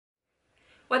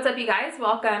What's up, you guys?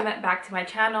 Welcome back to my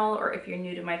channel, or if you're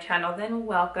new to my channel, then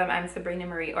welcome. I'm Sabrina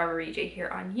Marie, or Marie J, here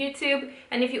on YouTube.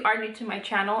 And if you are new to my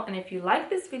channel and if you like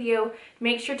this video,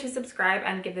 make sure to subscribe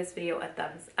and give this video a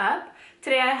thumbs up.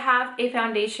 Today I have a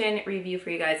foundation review for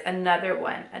you guys. Another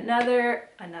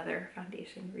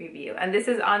foundation review, and this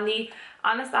is on the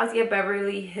Anastasia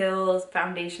Beverly Hills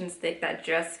foundation stick that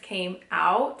just came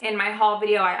out. In my haul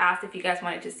video, I asked if you guys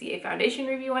wanted to see a foundation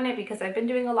review on it because I've been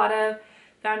doing a lot of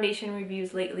foundation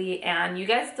reviews lately and you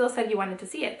guys still said you wanted to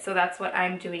see it, so that's what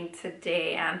I'm doing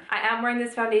today. And I am wearing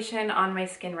this foundation on my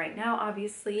skin right now,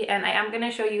 obviously, and I am going to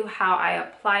show you how I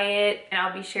apply it, and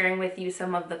I'll be sharing with you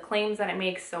some of the claims that it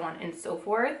makes, so on and so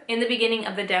forth. In the beginning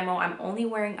of the demo, I'm only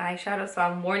wearing eyeshadow, so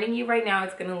I'm warning you right now,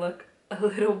 it's going to look a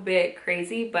little bit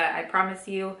crazy, but I promise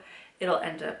you it'll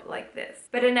end up like this.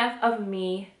 But enough of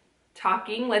me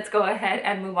talking, let's go ahead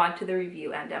and move on to the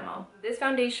review and demo. This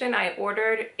foundation, I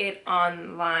ordered it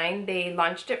online. They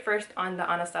launched it first on the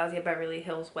Anastasia Beverly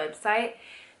Hills website,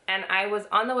 and I was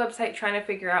on the website trying to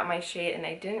figure out my shade, and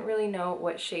I didn't really know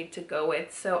what shade to go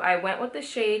with, so I went with the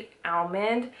shade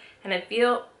Almond. And I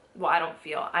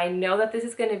know that this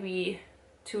is going to be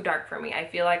too dark for me. I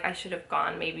feel like I should have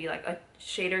gone maybe like a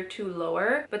shade or two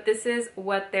lower, but this is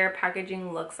what their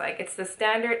packaging looks like. It's the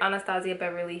standard Anastasia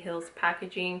Beverly Hills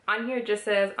packaging. On here it just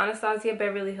says Anastasia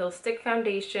Beverly Hills stick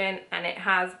foundation, and it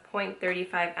has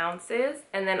 0.35 ounces,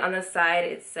 and then on the side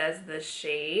it says the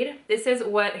shade. This is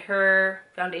what her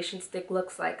foundation stick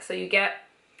looks like. So you get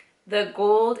the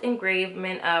gold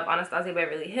engravement of Anastasia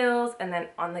Beverly Hills, and then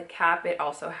on the cap it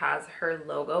also has her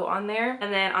logo on there,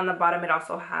 and then on the bottom it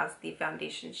also has the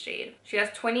foundation shade. She has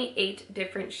 28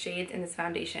 different shades in this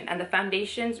foundation, and the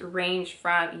foundations range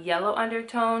from yellow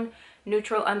undertone,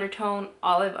 neutral undertone,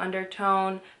 olive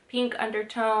undertone, pink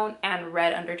undertone, and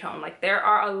red undertone. Like, there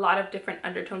are a lot of different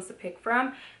undertones to pick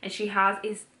from, and she has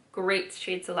a great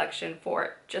shade selection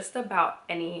for just about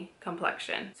any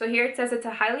complexion. So here it says it's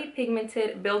a highly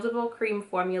pigmented buildable cream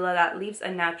formula that leaves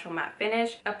a natural matte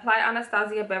finish. Apply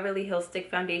Anastasia Beverly Hills stick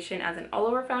foundation as an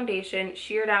all-over foundation,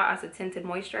 sheared out as a tinted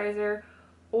moisturizer,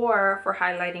 or for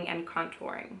highlighting and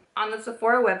contouring. On the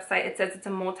Sephora website, it says it's a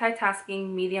multitasking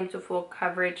medium to full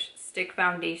coverage stick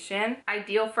foundation,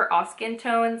 ideal for all skin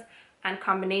tones and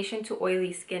combination to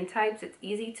oily skin types. It's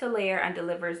easy to layer and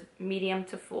delivers medium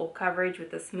to full coverage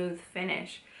with a smooth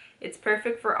finish. It's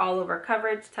perfect for all over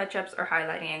coverage, touch-ups, or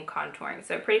highlighting and contouring.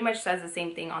 So it pretty much says the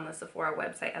same thing on the Sephora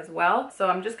website as well. So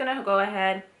I'm just gonna go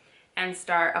ahead and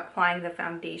start applying the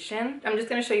foundation. I'm just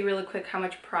gonna show you really quick how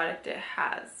much product it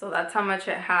has. So that's how much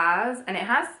it has, and it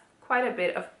has quite a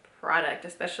bit of product,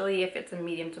 especially if it's a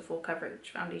medium to full coverage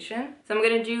foundation. So I'm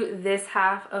gonna do this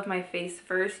half of my face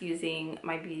first using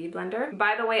my beauty blender.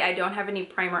 By the way, I don't have any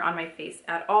primer on my face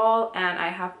at all, and I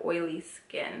have oily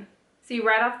skin. See,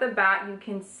 right off the bat, you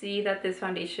can see that this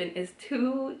foundation is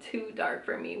too dark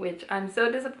for me, which I'm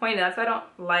so disappointed. That's why I don't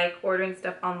like ordering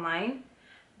stuff online.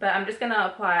 But I'm just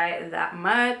gonna apply that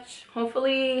much.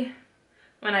 Hopefully,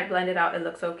 when I blend it out, it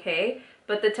looks okay.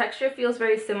 But the texture feels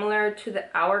very similar to the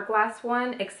Hourglass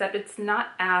one, except it's not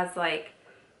as like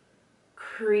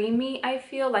creamy. I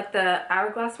feel like the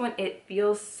Hourglass one, it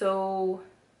feels so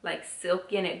like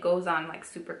silky and it goes on like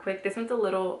super quick. This one's a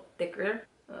little thicker.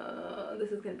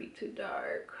 This is gonna be too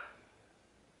dark.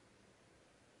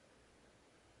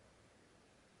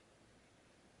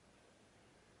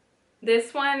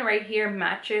 This one right here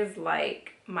matches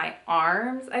like my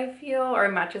arms, I feel, or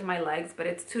it matches my legs, but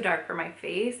it's too dark for my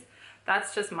face.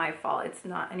 That's just my fault. It's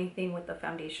not anything with the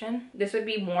foundation. This would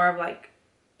be more of like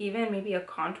even maybe a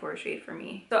contour shade for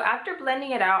me. So after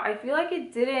blending it out, I feel like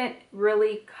it didn't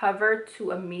really cover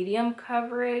to a medium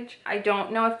coverage. I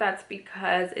don't know if that's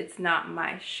because it's not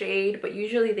my shade, but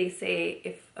usually they say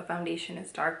if a foundation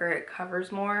is darker, it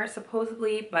covers more,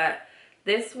 supposedly. But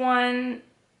this one,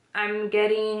 I'm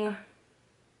getting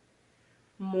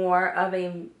more of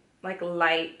a like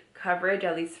light coverage,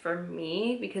 at least for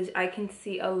me, because I can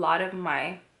see a lot of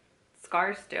my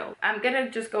scars still. I'm gonna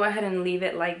just go ahead and leave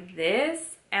it like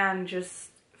this and just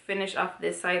finish off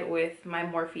this side with my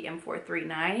Morphe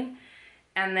M439,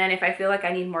 and then if I feel like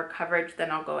I need more coverage, then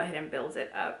I'll go ahead and build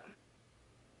it up.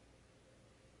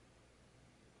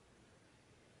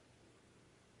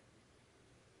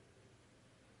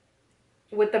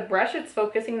 With the brush, it's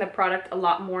focusing the product a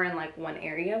lot more in like one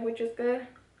area, which is good.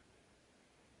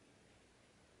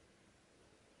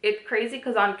 It's crazy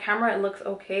because on camera it looks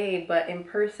okay, but in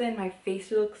person my face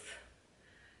looks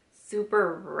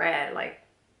super red, like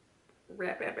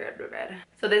red.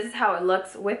 So this is how it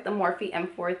looks with the Morphe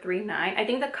M439. I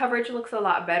think the coverage looks a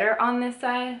lot better on this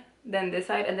side than this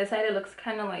side, and this side it looks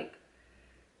kind of like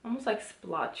almost like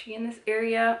splotchy in this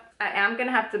area. I am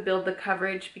gonna have to build the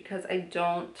coverage because I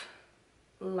don't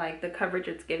like the coverage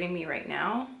it's giving me right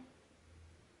now.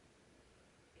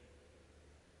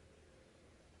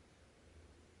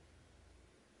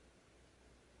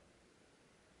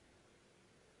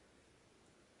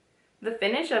 The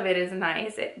finish of it is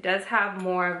nice. It does have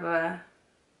more of a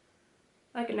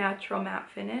like a natural matte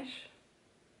finish.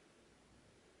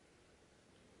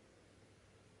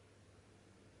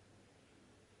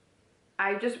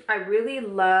 I really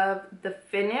love the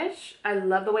finish. I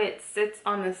love the way it sits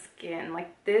on the skin.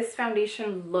 Like, this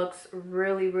foundation looks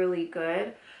really, really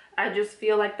good. I just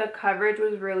feel like the coverage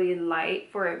was really light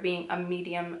for it being a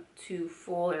medium to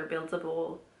full or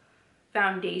buildable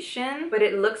foundation, but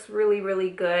it looks really,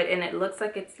 really good, and it looks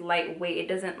like it's lightweight. It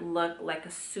doesn't look like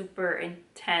a super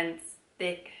intense,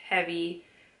 thick, heavy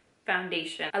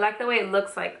foundation. I like the way it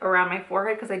looks like around my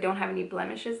forehead because I don't have any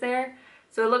blemishes there.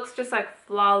 So it looks just like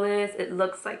flawless. It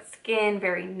looks like skin,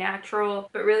 very natural.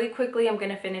 But really quickly, I'm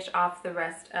gonna finish off the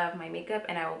rest of my makeup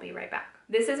and I will be right back.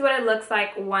 This is what it looks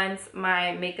like once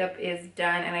my makeup is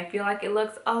done, and I feel like it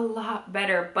looks a lot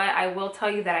better, but I will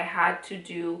tell you that I had to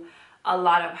do a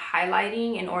lot of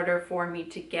highlighting in order for me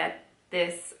to get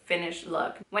this finished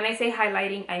look. When I say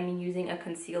highlighting, I mean using a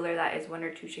concealer that is 1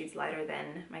 or 2 shades lighter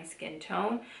than my skin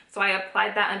tone. So I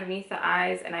applied that underneath the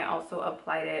eyes, and I also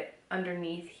applied it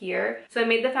underneath here. So I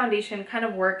made the foundation kind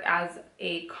of work as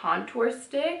a contour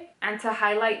stick. And to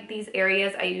highlight these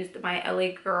areas, I used my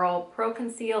LA Girl Pro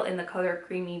Conceal in the color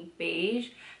Creamy Beige.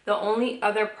 The only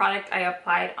other product I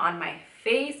applied on my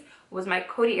face was my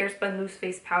Coty Airspun Loose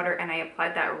Face Powder, and I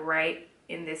applied that right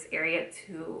in this area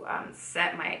to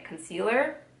set my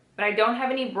concealer. But I don't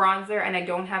have any bronzer, and I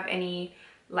don't have any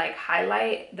like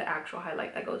highlight, the actual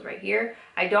highlight that goes right here.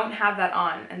 I don't have that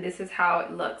on, and this is how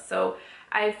it looks. So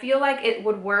I feel like it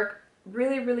would work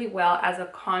really, really well as a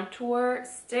contour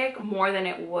stick more than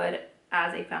it would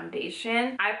as a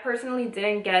foundation. I personally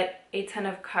didn't get a ton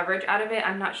of coverage out of it.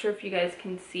 I'm not sure if you guys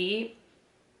can see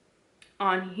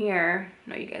on here.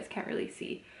 No, you guys can't really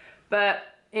see, but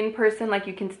in person, like,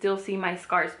 you can still see my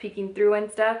scars peeking through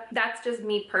and stuff. That's just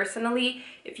me personally.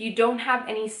 If you don't have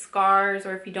any scars,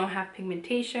 or if you don't have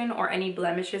pigmentation or any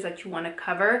blemishes that you want to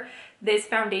cover, this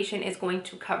foundation is going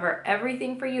to cover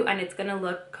everything for you, and it's going to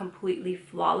look completely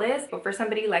flawless. But for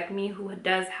somebody like me who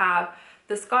does have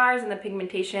the scars and the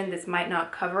pigmentation, this might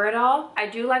not cover it all. I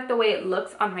do like the way it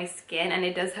looks on my skin, and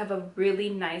it does have a really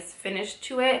nice finish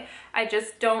to it. I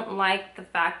just don't like the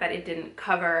fact that it didn't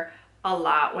cover a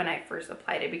lot when I first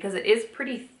applied it, because it is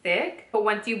pretty thick, but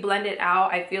once you blend it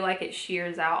out, I feel like it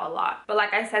shears out a lot. But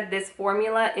like I said, this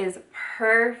formula is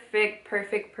perfect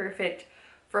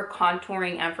for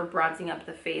contouring and for bronzing up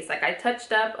the face. Like, I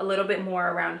touched up a little bit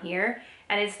more around here,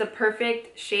 and it's the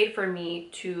perfect shade for me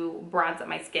to bronze up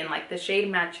my skin. Like, the shade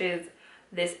matches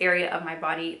this area of my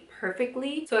body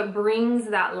perfectly, so it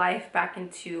brings that life back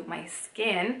into my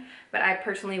skin, but I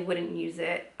personally wouldn't use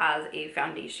it as a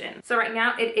foundation. So right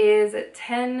now it is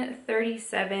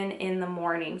 10:37 in the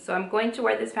morning, so I'm going to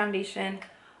wear this foundation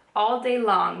all day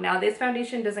long. Now, this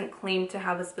foundation doesn't claim to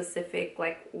have a specific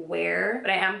like wear,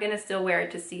 but I am gonna still wear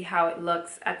it to see how it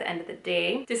looks at the end of the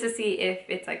day, just to see if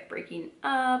it's like breaking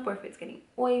up or if it's getting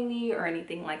oily or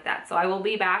anything like that. So I will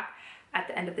be back at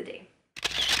the end of the day.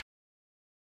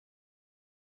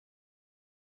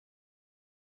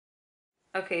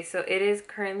 Okay, so it is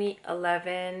currently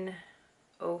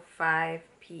 11:05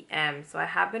 p.m. So I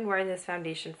have been wearing this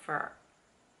foundation for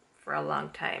a long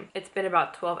time. It's been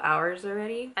about 12 hours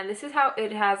already, and this is how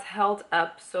it has held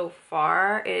up so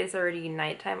far. It is already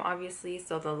nighttime, obviously,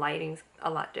 so the lighting's a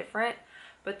lot different,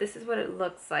 but this is what it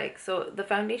looks like. So the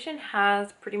foundation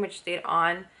has pretty much stayed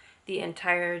on the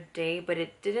entire day, but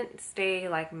it didn't stay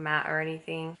like matte or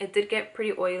anything. It did get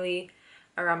pretty oily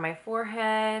around my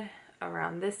forehead,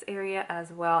 around this area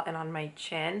as well, and on my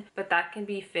chin, but that can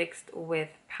be fixed with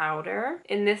powder.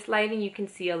 In this lighting, you can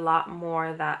see a lot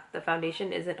more that the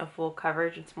foundation isn't a full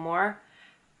coverage. It's more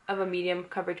of a medium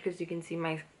coverage because you can see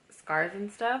my scars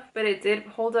and stuff, but it did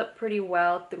hold up pretty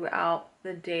well throughout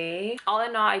the day. All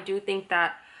in all, I do think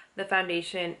that the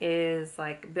foundation is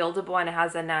like buildable and it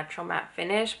has a natural matte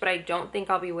finish, but I don't think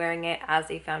I'll be wearing it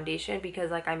as a foundation because,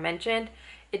 like I mentioned,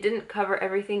 it didn't cover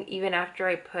everything even after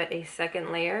I put a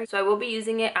second layer. So I will be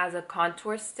using it as a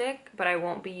contour stick, but I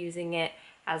won't be using it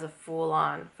as a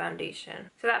full-on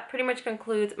foundation. So that pretty much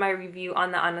concludes my review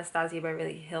on the Anastasia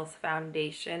Beverly Hills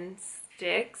foundation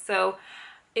stick. So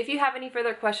if you have any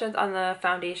further questions on the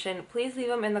foundation, please leave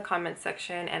them in the comments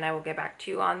section and I will get back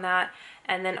to you on that.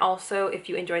 And then also, if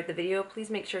you enjoyed the video, please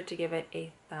make sure to give it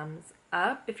a thumbs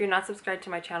up. If you're not subscribed to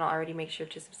my channel already, make sure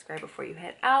to subscribe before you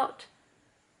head out.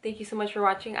 Thank you so much for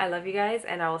watching. I love you guys,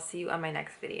 and I will see you on my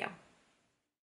next video.